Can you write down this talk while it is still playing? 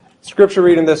Scripture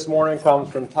reading this morning comes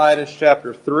from Titus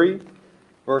chapter 3,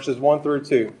 verses 1 through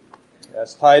 2.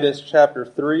 That's Titus chapter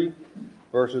 3,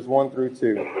 verses 1 through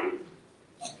 2.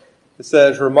 It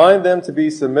says, "Remind them to be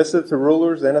submissive to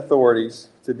rulers and authorities,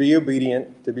 to be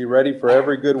obedient, to be ready for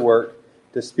every good work,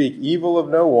 to speak evil of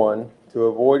no one, to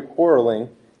avoid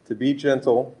quarreling, to be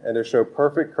gentle, and to show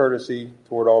perfect courtesy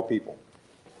toward all people."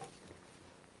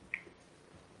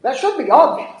 That should be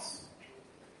obvious.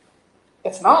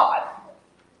 It's not,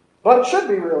 but it should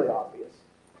be really obvious.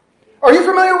 Are you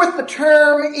familiar with the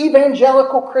term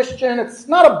evangelical Christian? It's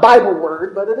not a Bible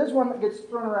word, but it is one that gets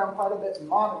thrown around quite a bit in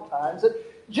modern times.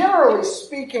 It, generally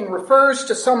speaking, refers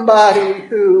to somebody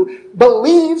who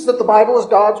believes that the Bible is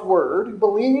God's word, who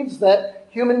believes that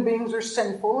human beings are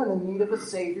sinful and in need of a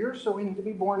Savior, so we need to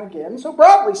be born again. So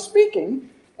broadly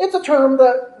speaking, it's a term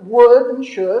that would and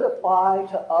should apply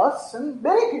to us and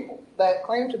many people that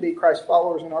claim to be Christ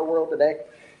followers in our world today.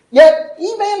 Yet,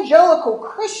 evangelical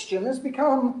Christian has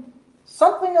become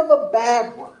something of a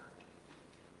bad word.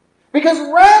 Because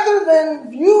rather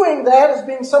than viewing that as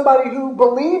being somebody who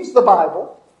believes the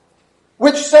Bible,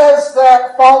 which says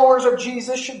that followers of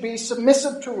Jesus should be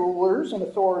submissive to rulers and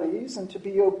authorities and to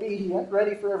be obedient,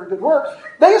 ready for every good work,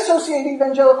 they associate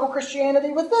evangelical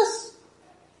Christianity with this.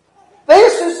 They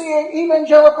associate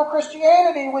evangelical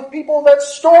Christianity with people that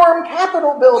storm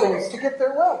Capitol buildings to get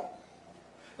their way.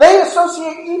 They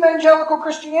associate evangelical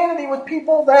Christianity with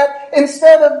people that,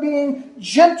 instead of being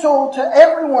gentle to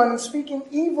everyone and speaking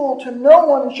evil to no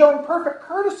one and showing perfect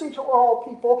courtesy to all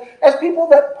people, as people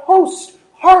that post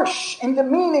harsh and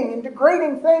demeaning and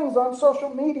degrading things on social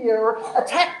media or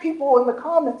attack people in the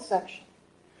comment section.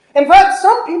 In fact,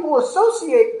 some people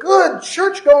associate good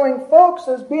church-going folks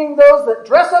as being those that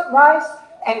dress up nice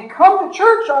and come to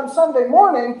church on Sunday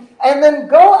morning and then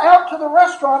go out to the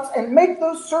restaurants and make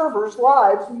those servers'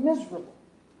 lives miserable.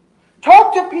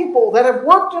 Talk to people that have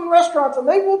worked in restaurants and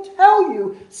they will tell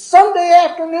you Sunday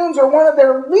afternoons are one of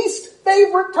their least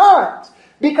favorite times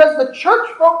because the church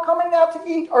folk coming out to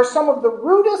eat are some of the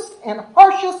rudest and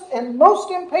harshest and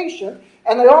most impatient,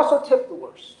 and they also tip the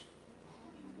worst.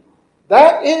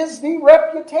 That is the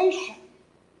reputation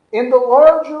in the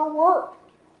larger world.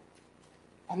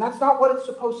 And that's not what it's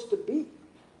supposed to be.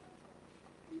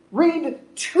 Read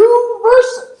 2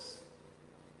 verses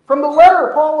from the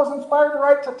letter Paul was inspired to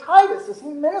write to Titus as he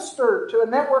ministered to a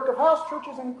network of house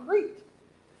churches in Crete.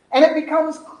 And it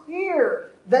becomes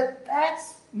clear that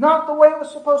that's not the way it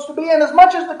was supposed to be. And as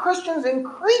much as the Christians in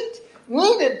Crete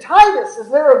needed Titus as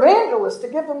their evangelist to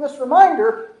give them this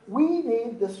reminder, we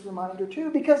need this reminder too,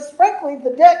 because frankly, the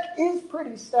deck is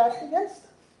pretty stacked against us.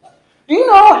 Do you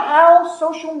know how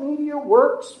social media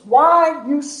works? Why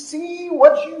you see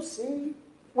what you see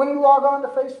when you log on to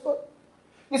Facebook?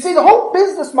 You see, the whole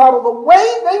business model, the way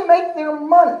they make their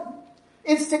money,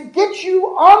 is to get you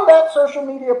on that social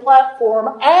media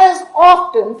platform as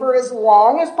often for as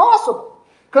long as possible.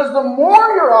 Because the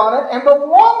more you're on it and the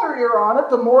longer you're on it,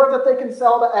 the more that they can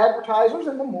sell to advertisers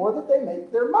and the more that they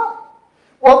make their money.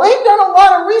 Well, they've done a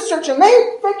lot of research and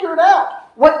they've figured out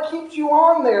what keeps you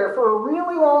on there for a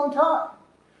really long time.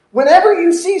 Whenever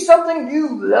you see something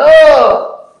you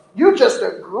love, you just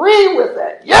agree with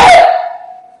it. Yeah!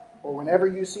 Or whenever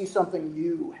you see something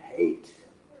you hate.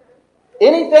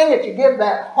 Anything that you give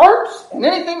that heart and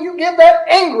anything you give that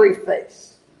angry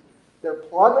face, they're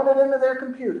plugging it into their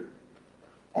computer.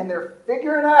 And they're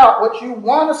figuring out what you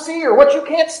want to see or what you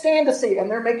can't stand to see. And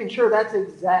they're making sure that's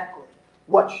exactly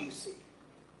what you see.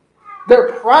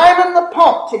 They're priming the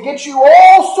pump to get you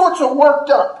all sorts of worked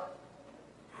up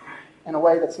in a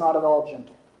way that's not at all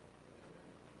gentle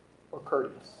or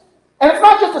courteous. And it's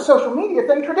not just a social media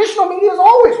thing. Traditional media has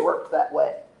always worked that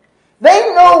way.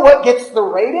 They know what gets the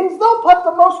ratings. They'll put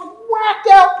the most whacked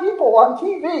out people on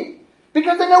TV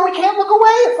because they know we can't look away.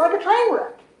 It's like a train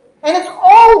wreck. And it's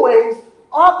always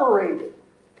operated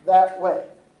that way.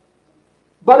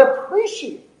 But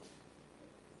appreciate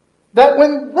that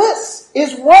when this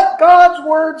is what God's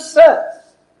Word says,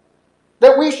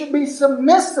 that we should be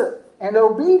submissive and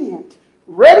obedient,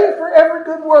 ready for every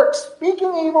good work,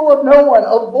 speaking evil of no one,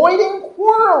 avoiding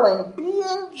quarreling,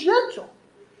 being gentle,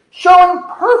 showing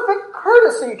perfect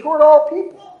courtesy toward all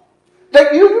people,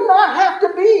 that you do not have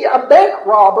to be a bank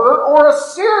robber or a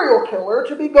serial killer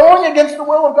to be going against the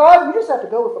will of God. You just have to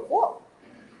go with the flow.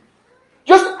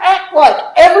 Just act like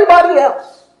everybody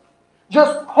else.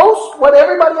 Just post what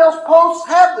everybody else posts,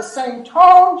 have the same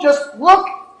tone, just look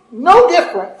no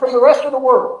different from the rest of the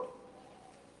world.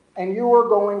 And you are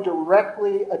going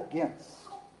directly against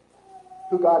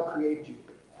who God created you to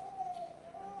be,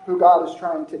 who God is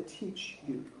trying to teach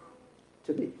you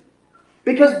to be.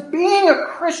 Because being a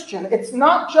Christian, it's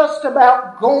not just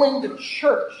about going to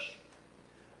church.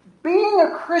 Being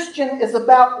a Christian is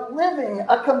about living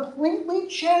a completely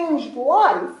changed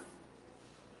life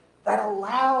that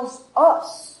allows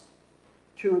us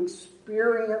to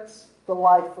experience the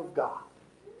life of God.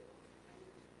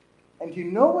 And do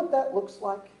you know what that looks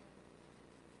like?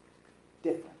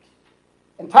 Different.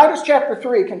 In Titus chapter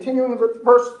 3, continuing with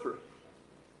verse 3,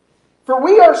 "For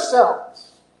we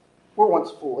ourselves were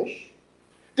once foolish,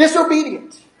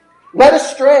 disobedient, led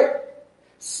astray,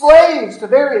 slaves to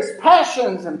various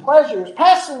passions and pleasures,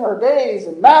 passing our days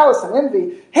in malice and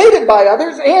envy, hated by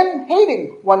others and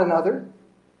hating one another.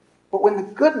 But when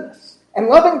the goodness and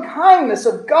loving kindness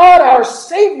of God our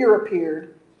Savior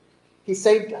appeared, He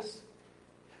saved us.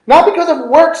 Not because of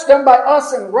works done by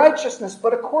us in righteousness,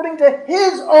 but according to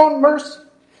His own mercy,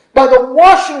 by the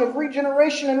washing of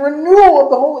regeneration and renewal of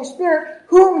the Holy Spirit,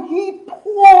 whom He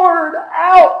poured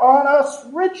out on us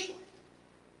richly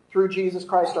through Jesus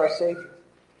Christ our Savior,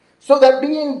 so that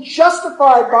being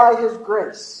justified by His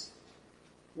grace,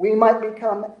 we might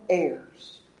become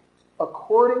heirs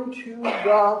according to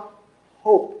the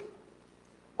hope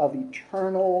of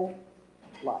eternal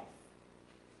life."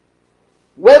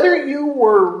 Whether you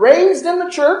were raised in the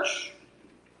church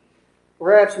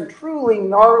or have some truly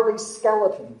gnarly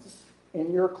skeletons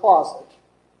in your closet,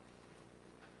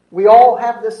 we all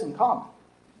have this in common.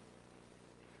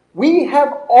 We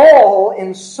have all,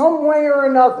 in some way or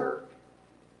another,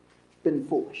 been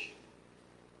foolish.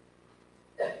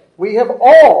 We have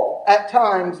all, at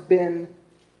times, been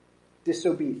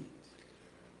disobedient.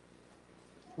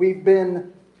 We've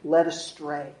been led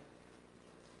astray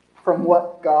from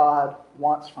what God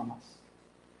wants from us.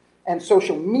 And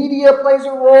social media plays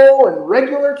a role, and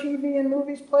regular TV and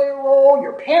movies play a role.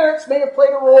 Your parents may have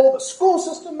played a role. The school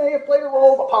system may have played a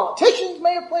role. The politicians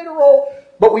may have played a role.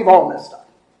 But we've all messed up.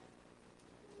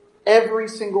 Every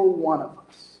single one of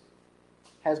us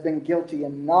has been guilty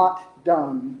and not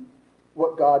done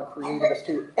what God created us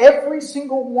to. Every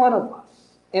single one of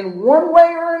us, in one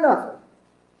way or another,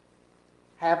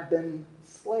 have been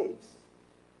slaves.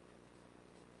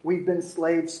 We've been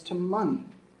slaves to money.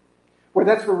 Where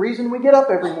that's the reason we get up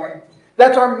every morning.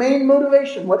 That's our main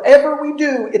motivation. Whatever we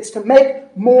do, it's to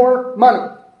make more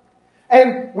money.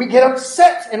 And we get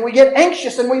upset and we get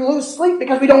anxious and we lose sleep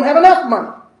because we don't have enough money.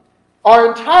 Our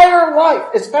entire life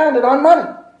is founded on money.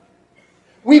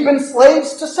 We've been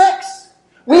slaves to sex.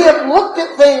 We have looked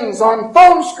at things on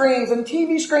phone screens and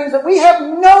TV screens that we have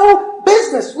no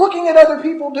business looking at other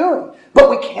people doing. But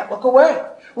we can't look away.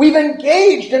 We've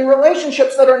engaged in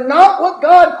relationships that are not what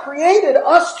God created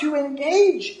us to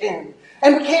engage in.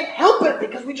 And we can't help it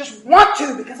because we just want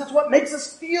to, because that's what makes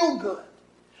us feel good.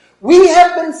 We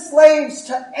have been slaves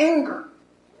to anger.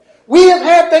 We have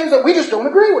had things that we just don't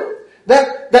agree with,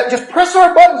 that just press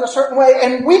our buttons a certain way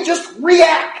and we just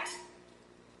react.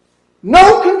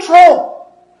 No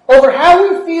control over how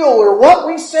we feel or what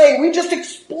we say. We just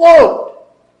explode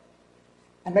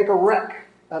and make a wreck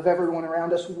of everyone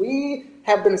around us. We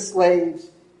have been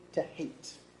slaves to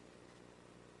hate.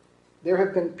 There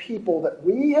have been people that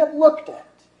we have looked at,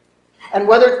 and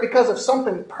whether it's because of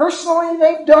something personally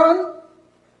they've done,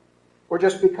 or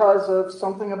just because of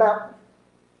something about them,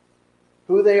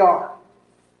 who they are,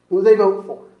 who they vote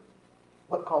for,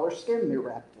 what color skin they're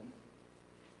wrapped in,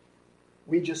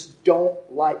 we just don't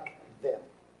like them.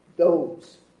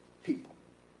 Those people.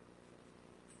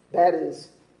 That is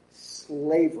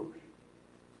slavery.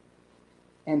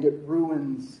 And it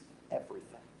ruins everything.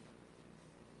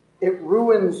 It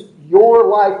ruins your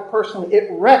life personally. It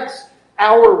wrecks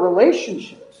our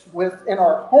relationships in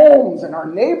our homes, in our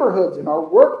neighborhoods, in our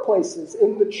workplaces,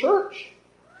 in the church.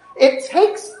 It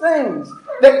takes things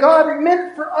that God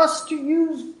meant for us to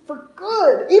use for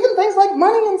good, even things like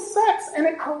money and sex, and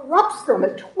it corrupts them,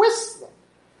 it twists them,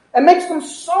 and makes them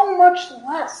so much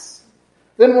less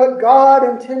than what God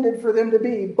intended for them to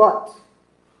be. But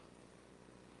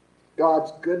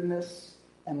God's goodness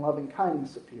and loving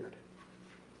kindness appeared.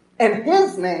 And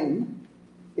His name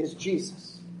is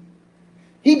Jesus.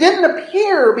 He didn't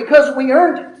appear because we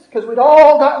earned it, because we'd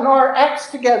all gotten our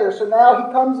acts together, so now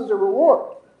He comes as a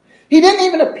reward. He didn't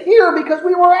even appear because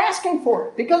we were asking for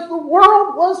it, because the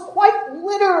world was quite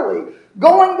literally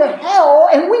going to hell,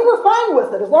 and we were fine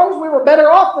with it. As long as we were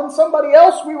better off than somebody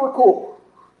else, we were cool.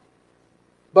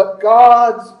 But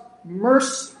God's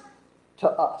mercy to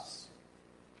us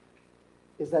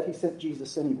is that He sent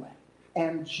Jesus anyway.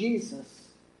 And Jesus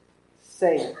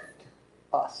saved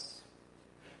us.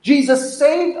 Jesus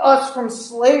saved us from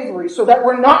slavery so that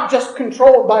we're not just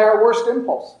controlled by our worst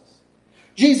impulses.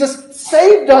 Jesus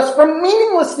saved us from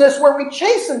meaninglessness where we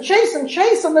chase and chase and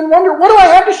chase and then wonder, what do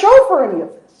I have to show for any of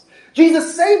this?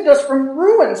 Jesus saved us from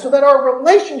ruin so that our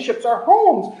relationships, our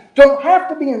homes, don't have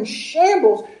to be in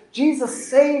shambles. Jesus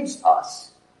saves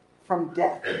us from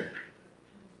death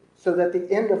so that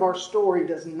the end of our story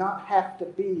does not have to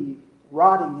be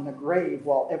rotting in a grave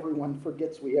while everyone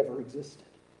forgets we ever existed.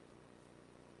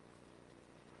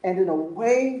 And in a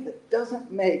way that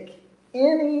doesn't make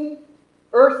any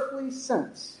earthly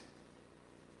sense,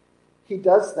 he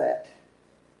does that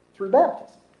through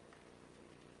baptism.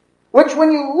 Which,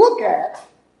 when you look at,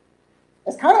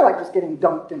 it's kind of like just getting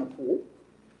dunked in a pool.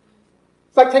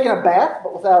 It's like taking a bath,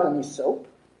 but without any soap.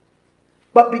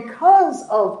 But because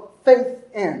of faith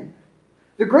in,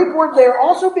 the Greek word there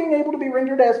also being able to be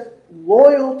rendered as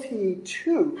loyalty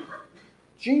to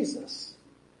Jesus.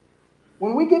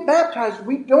 When we get baptized,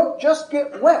 we don't just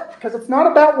get wet, because it's not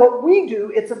about what we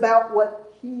do, it's about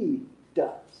what he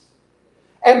does.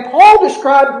 And Paul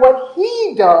described what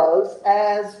he does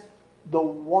as the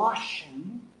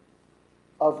washing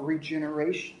of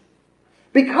regeneration.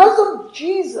 Because of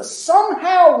Jesus,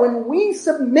 somehow when we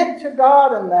submit to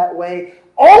God in that way,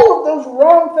 all of those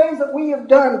wrong things that we have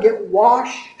done get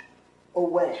washed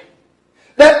away.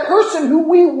 That person who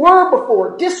we were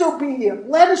before, disobedient,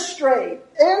 led astray,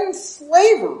 in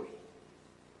slavery,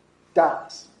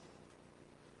 dies.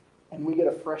 And we get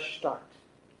a fresh start.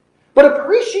 But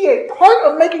appreciate, part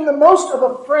of making the most of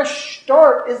a fresh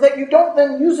start is that you don't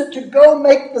then use it to go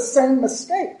make the same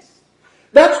mistakes.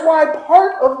 That's why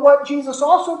part of what Jesus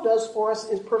also does for us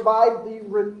is provide the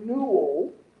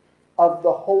renewal of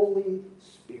the Holy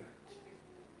Spirit.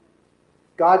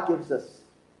 God gives us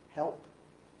help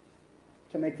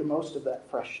to make the most of that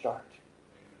fresh start.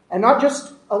 And not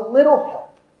just a little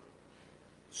help.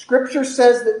 Scripture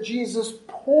says that Jesus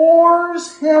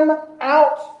pours him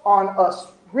out on us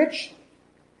richly.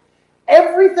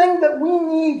 Everything that we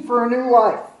need for a new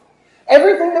life.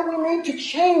 Everything that we need to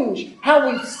change how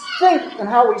we think and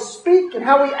how we speak and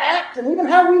how we act and even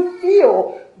how we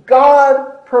feel,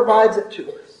 God provides it to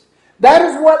us. That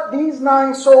is what these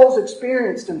 9 souls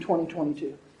experienced in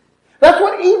 2022. That's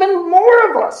what even more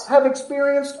of us have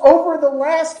experienced over the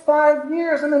last 5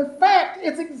 years. And in fact,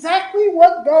 it's exactly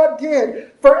what God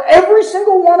did for every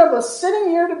single one of us sitting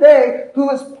here today who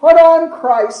has put on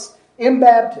Christ in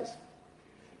baptism.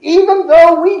 Even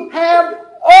though we have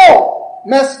all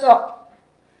messed up,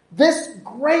 this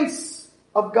grace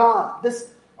of God,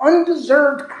 this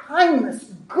undeserved kindness,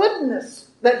 goodness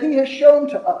that he has shown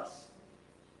to us,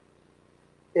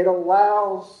 it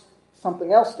allows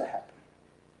something else to happen.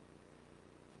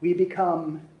 We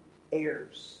become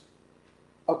heirs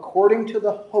according to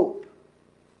the hope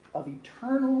of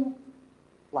eternal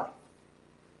life.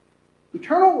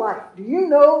 Eternal life. Do you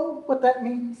know what that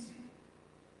means?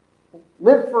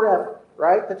 Live forever,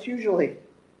 right? That's usually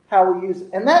how we use it.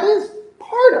 And that is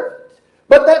part of it.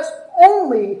 But that's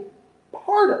only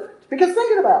part of it. Because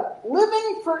thinking about it,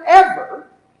 living forever,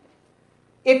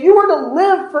 if you were to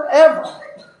live forever,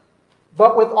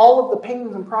 but with all of the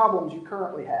pains and problems you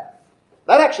currently have,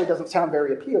 that actually doesn't sound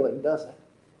very appealing, does it?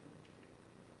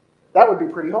 That would be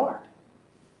pretty hard.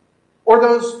 Or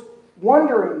those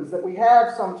wonderings that we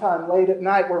have sometime late at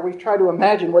night where we try to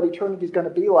imagine what eternity is going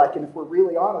to be like, and if we're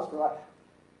really honest, we're like,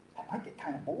 that might get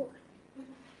kind of boring.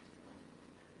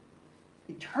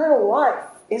 Eternal life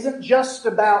isn't just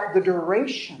about the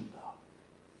duration, though.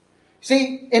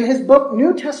 See, in his book,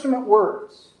 New Testament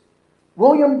Words,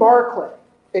 William Barclay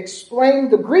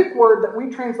explained the Greek word that we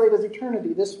translate as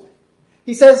eternity this way.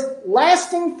 He says,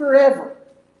 lasting forever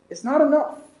is not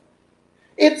enough.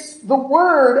 It's the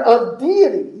word of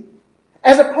deity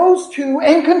as opposed to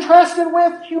and contrasted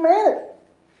with humanity.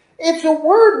 It's a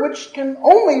word which can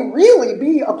only really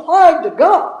be applied to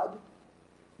God.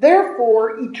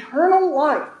 Therefore, eternal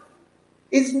life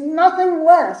is nothing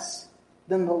less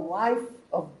than the life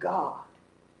of God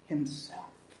himself.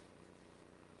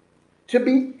 To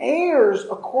be heirs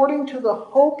according to the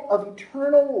hope of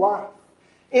eternal life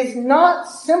is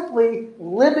not simply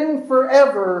living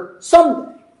forever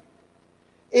someday.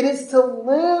 It is to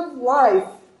live life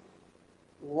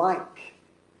like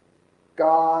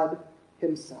God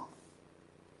himself.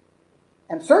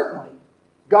 And certainly,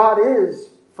 God is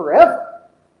forever.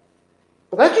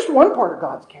 But that's just one part of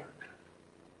God's character.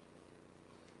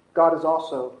 God is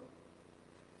also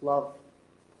love.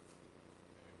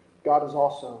 God is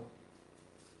also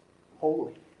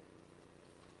holy.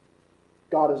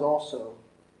 God is also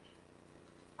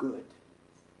good.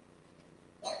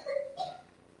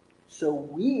 So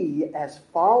we, as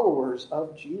followers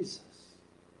of Jesus,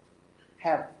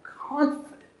 have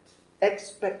confident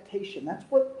expectation. That's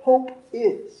what hope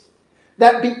is.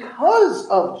 that because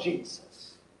of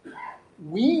Jesus,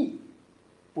 we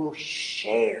will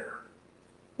share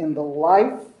in the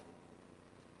life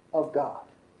of God.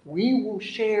 We will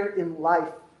share in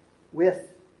life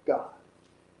with God.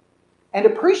 And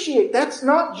appreciate that's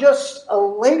not just a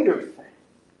later thing.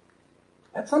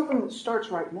 That's something that starts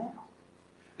right now.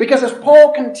 Because as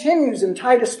Paul continues in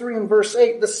Titus 3 and verse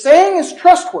 8, the saying is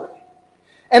trustworthy.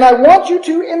 And I want you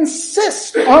to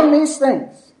insist on these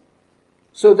things,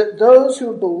 so that those who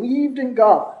have believed in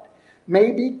God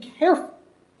may be careful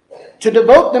to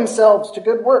devote themselves to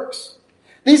good works.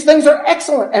 These things are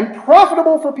excellent and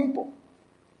profitable for people,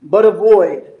 but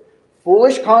avoid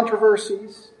foolish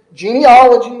controversies,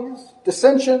 genealogies,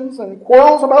 dissensions, and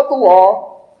quarrels about the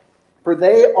law, for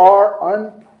they are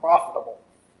unprofitable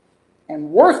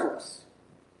and worthless.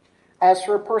 As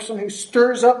for a person who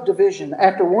stirs up division,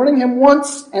 after warning him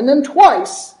once and then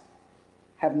twice,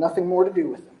 have nothing more to do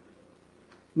with him,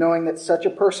 knowing that such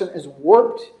a person is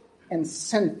warped and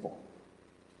sinful.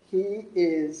 He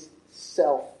is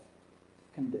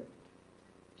self-condemned.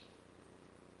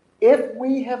 If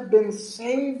we have been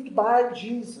saved by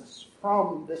Jesus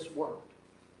from this world,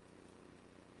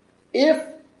 if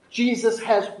Jesus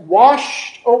has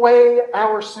washed away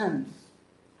our sins,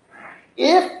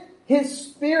 if His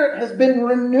Spirit has been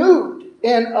renewed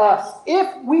in us,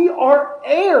 if we are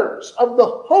heirs of the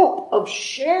hope of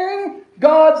sharing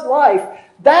God's life,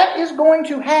 that is going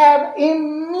to have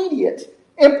immediate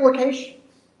implications.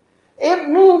 It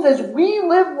means as we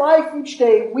live life each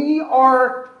day, we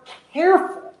are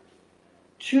careful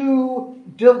to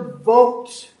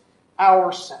devote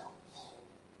ourselves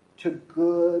to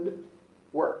good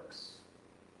works.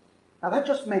 Now that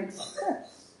just makes sense.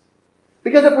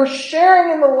 Because if we're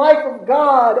sharing in the life of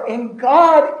God, and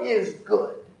God is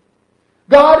good,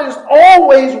 God is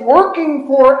always working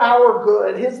for our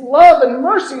good, His love and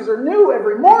mercies are new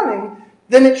every morning,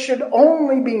 then it should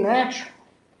only be natural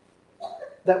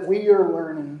that we are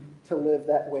learning to live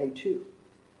that way too.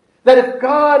 That if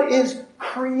God is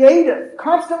creative,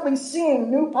 constantly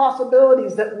seeing new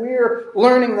possibilities, that we're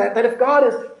learning that if God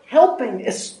is helping,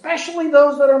 especially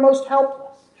those that are most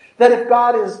helpless, that if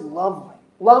God is loving,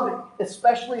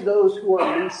 especially those who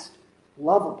are least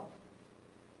lovable,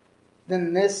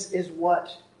 then this is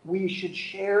what we should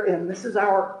share in. This is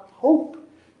our hope,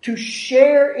 to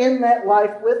share in that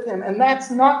life with Him. And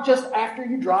that's not just after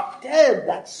you drop dead.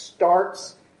 That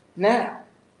starts now.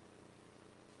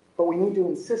 But we need to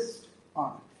insist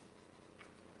on it.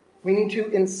 We need to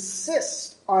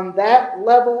insist on that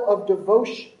level of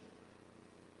devotion,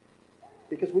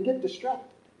 because we get distracted.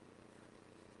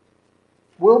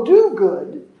 We'll do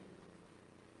good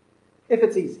if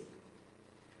it's easy.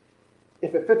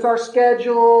 If it fits our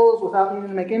schedules without needing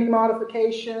to make any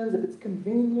modifications, if it's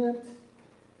convenient,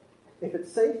 if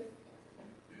it's safe.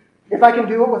 If I can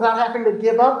do it without having to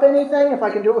give up anything, if I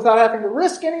can do it without having to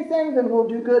risk anything, then we'll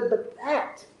do good. But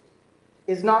that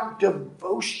is not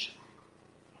devotion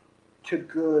to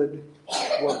good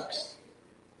works.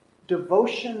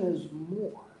 Devotion is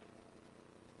more.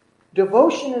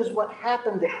 Devotion is what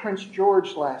happened at Prince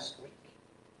George last week,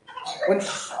 when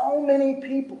so many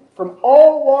people from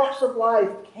all walks of life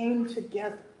came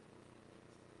together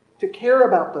to care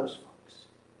about those folks.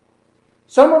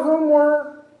 Some of whom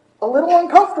were a little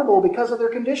uncomfortable because of their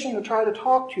condition to try to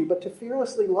talk to, but to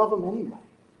fearlessly love them anyway.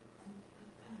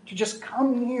 To just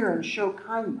come near and show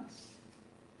kindness.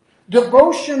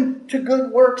 Devotion to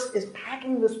good works is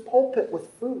packing this pulpit with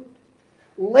food,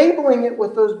 labeling it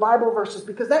with those Bible verses,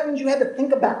 because that means you had to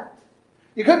think about it.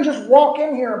 You couldn't just walk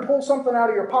in here and pull something out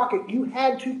of your pocket. You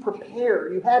had to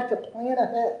prepare. You had to plan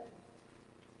ahead.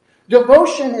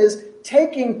 Devotion is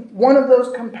taking one of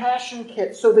those compassion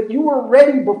kits so that you are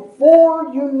ready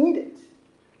before you need it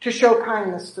to show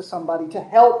kindness to somebody, to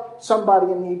help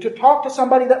somebody in need, to talk to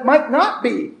somebody that might not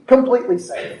be completely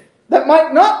safe, that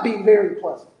might not be very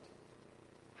pleasant,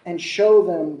 and show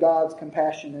them God's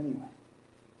compassion anyway.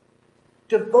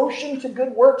 Devotion to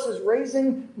good works is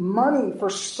raising money for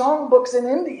songbooks in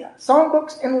India,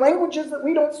 songbooks in languages that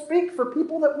we don't speak, for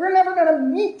people that we're never going to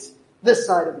meet this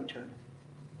side of eternity.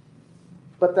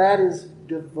 But that is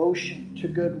devotion to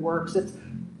good works. It's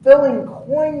filling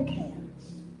coin cans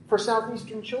for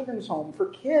Southeastern Children's Home, for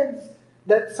kids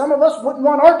that some of us wouldn't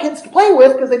want our kids to play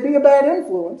with because they'd be a bad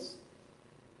influence.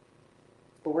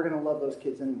 But we're going to love those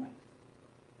kids anyway.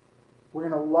 We're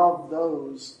going to love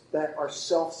those that are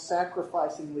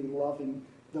self-sacrificingly loving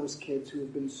those kids who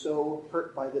have been so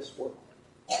hurt by this world,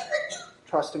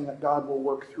 trusting that God will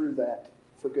work through that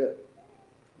for good.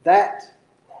 That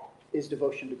is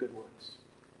devotion to good works.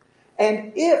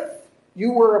 And if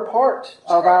you were a part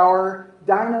of our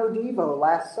Dino Devo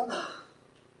last summer,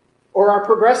 or our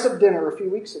progressive dinner a few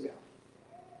weeks ago.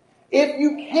 If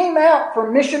you came out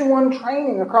for Mission One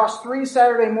training across 3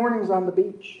 Saturday mornings on the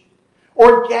beach,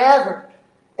 or gathered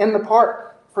in the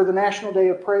park for the National Day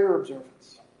of Prayer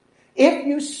observance, if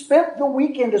you spent the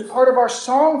weekend as part of our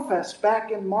Song Fest back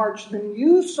in March, then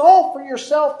you saw for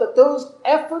yourself that those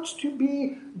efforts to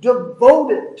be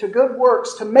devoted to good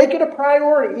works, to make it a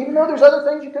priority, even though there's other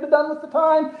things you could have done with the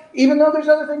time, even though there's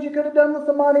other things you could have done with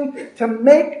the money, to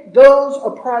make those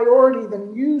a priority,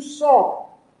 then you saw.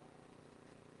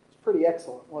 It's pretty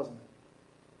excellent, wasn't it?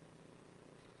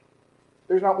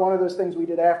 There's not one of those things we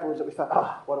did afterwards that we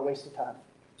thought, what a waste of time.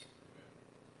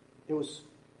 It was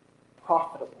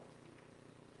profitable.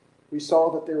 We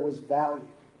saw that there was value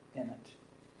in it.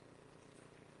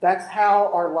 That's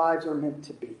how our lives are meant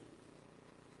to be.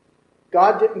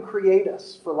 God didn't create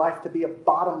us for life to be a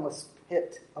bottomless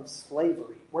pit of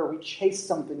slavery, where we chase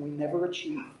something we never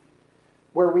achieve,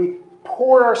 where we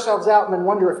pour ourselves out and then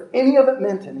wonder if any of it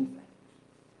meant anything.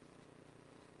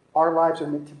 Our lives are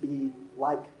meant to be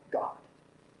like God.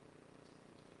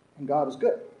 And God is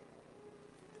good.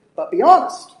 But be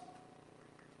honest,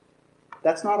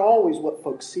 that's not always what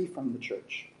folks see from the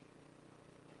church.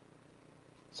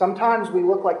 Sometimes we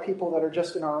look like people that are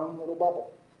just in our own little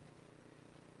bubble.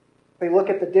 They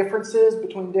look at the differences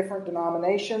between different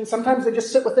denominations. Sometimes they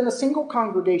just sit within a single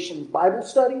congregation's Bible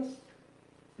studies.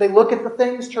 They look at the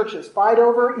things churches fight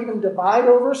over, even divide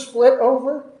over, split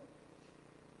over.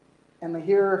 And they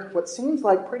hear what seems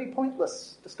like pretty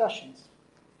pointless discussions.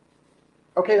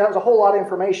 Okay, that was a whole lot of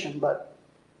information, but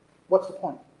what's the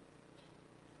point?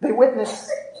 They witness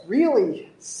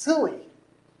really silly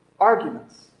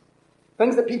arguments.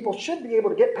 Things that people should be able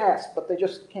to get past, but they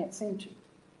just can't seem to.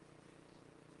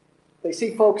 They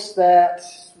see folks that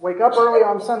wake up early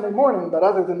on Sunday morning, but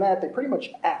other than that, they pretty much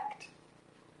act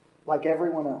like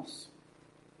everyone else.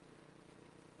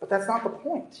 But that's not the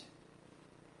point.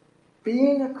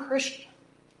 Being a Christian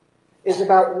is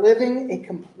about living a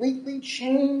completely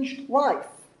changed life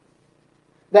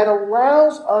that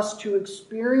allows us to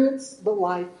experience the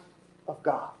life of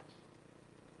God.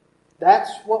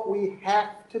 That's what we have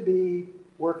to be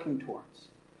working towards.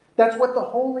 That's what the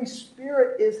Holy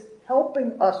Spirit is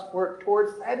helping us work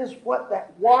towards. That is what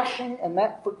that washing and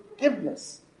that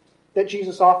forgiveness that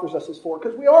Jesus offers us is for.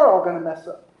 Because we are all going to mess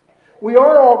up. We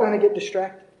are all going to get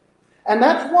distracted. And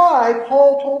that's why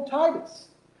Paul told Titus,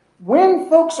 when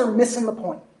folks are missing the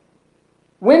point,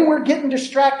 when we're getting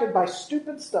distracted by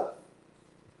stupid stuff,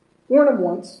 warn them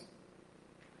once.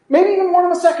 Maybe even warn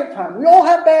them a second time. We all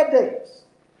have bad days.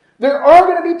 There are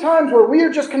going to be times where we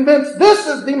are just convinced this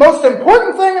is the most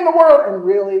important thing in the world. And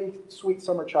really, sweet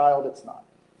summer child, it's not.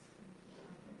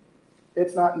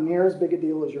 It's not near as big a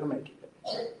deal as you're making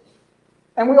it.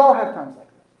 And we all have times like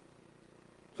that.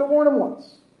 So warn them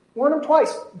once. Warn them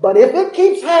twice. But if it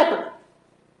keeps happening,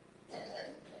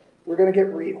 we're going to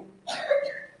get real.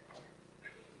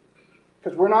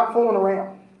 Because we're not fooling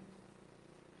around.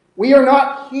 We are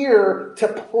not here to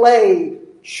play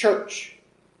church.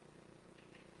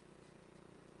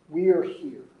 We are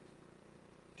here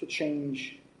to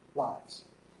change lives.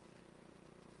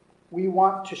 We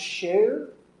want to share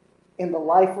in the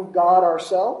life of God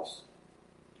ourselves.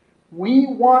 We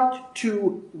want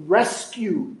to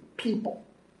rescue people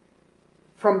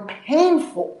from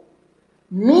painful,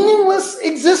 meaningless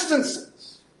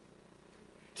existences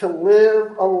to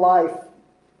live a life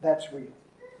that's real.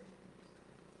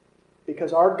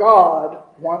 Because our God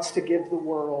wants to give the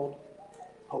world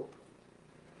hope.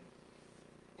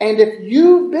 And if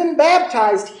you've been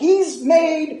baptized, He's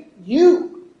made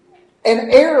you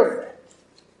an heir of it.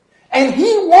 And He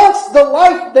wants the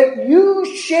life that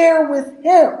you share with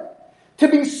Him to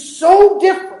be so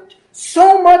different,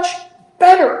 so much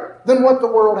better than what the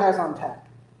world has on tap,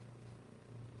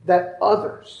 that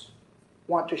others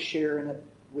want to share in it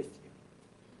with you.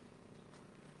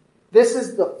 This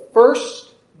is the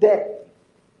first day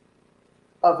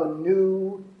of a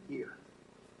new year.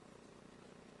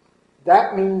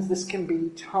 That means this can be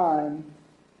time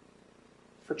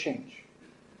for change.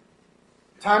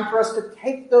 Time for us to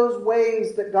take those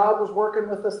ways that God was working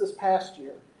with us this past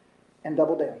year and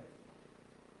double down.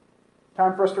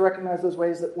 Time for us to recognize those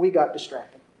ways that we got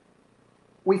distracted.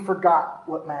 We forgot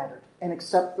what mattered and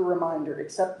accept the reminder,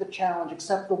 accept the challenge,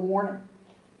 accept the warning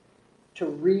to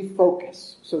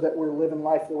refocus so that we're living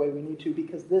life the way we need to,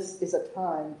 because this is a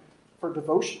time for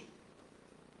devotion.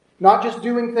 Not just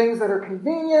doing things that are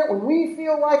convenient when we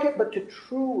feel like it, but to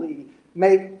truly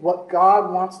make what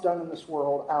God wants done in this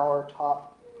world our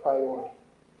top priority.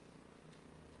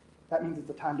 That means it's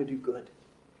a time to do good.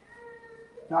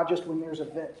 Not just when there's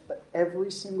events, but every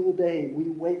single day we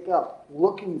wake up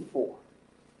looking for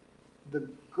the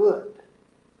good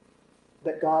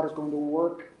that God is going to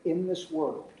work in this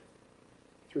world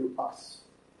through us,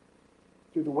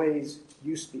 through the ways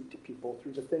you speak to people,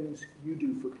 through the things you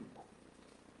do for people,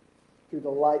 through the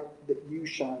light that you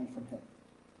shine from Him.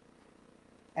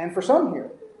 And for some here,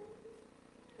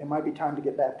 it might be time to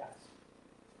get baptized.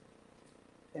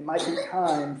 It might be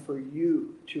time for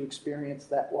you to experience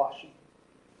that washing.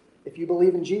 If you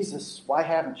believe in Jesus, why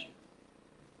haven't you?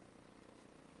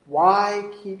 Why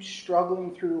keep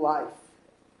struggling through life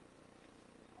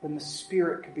when the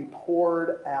Spirit could be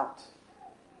poured out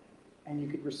and you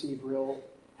could receive real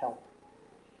help,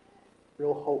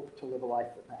 real hope to live a life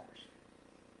that matters?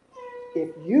 If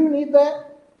you need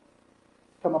that,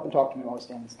 come up and talk to me while I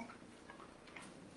stand and sing.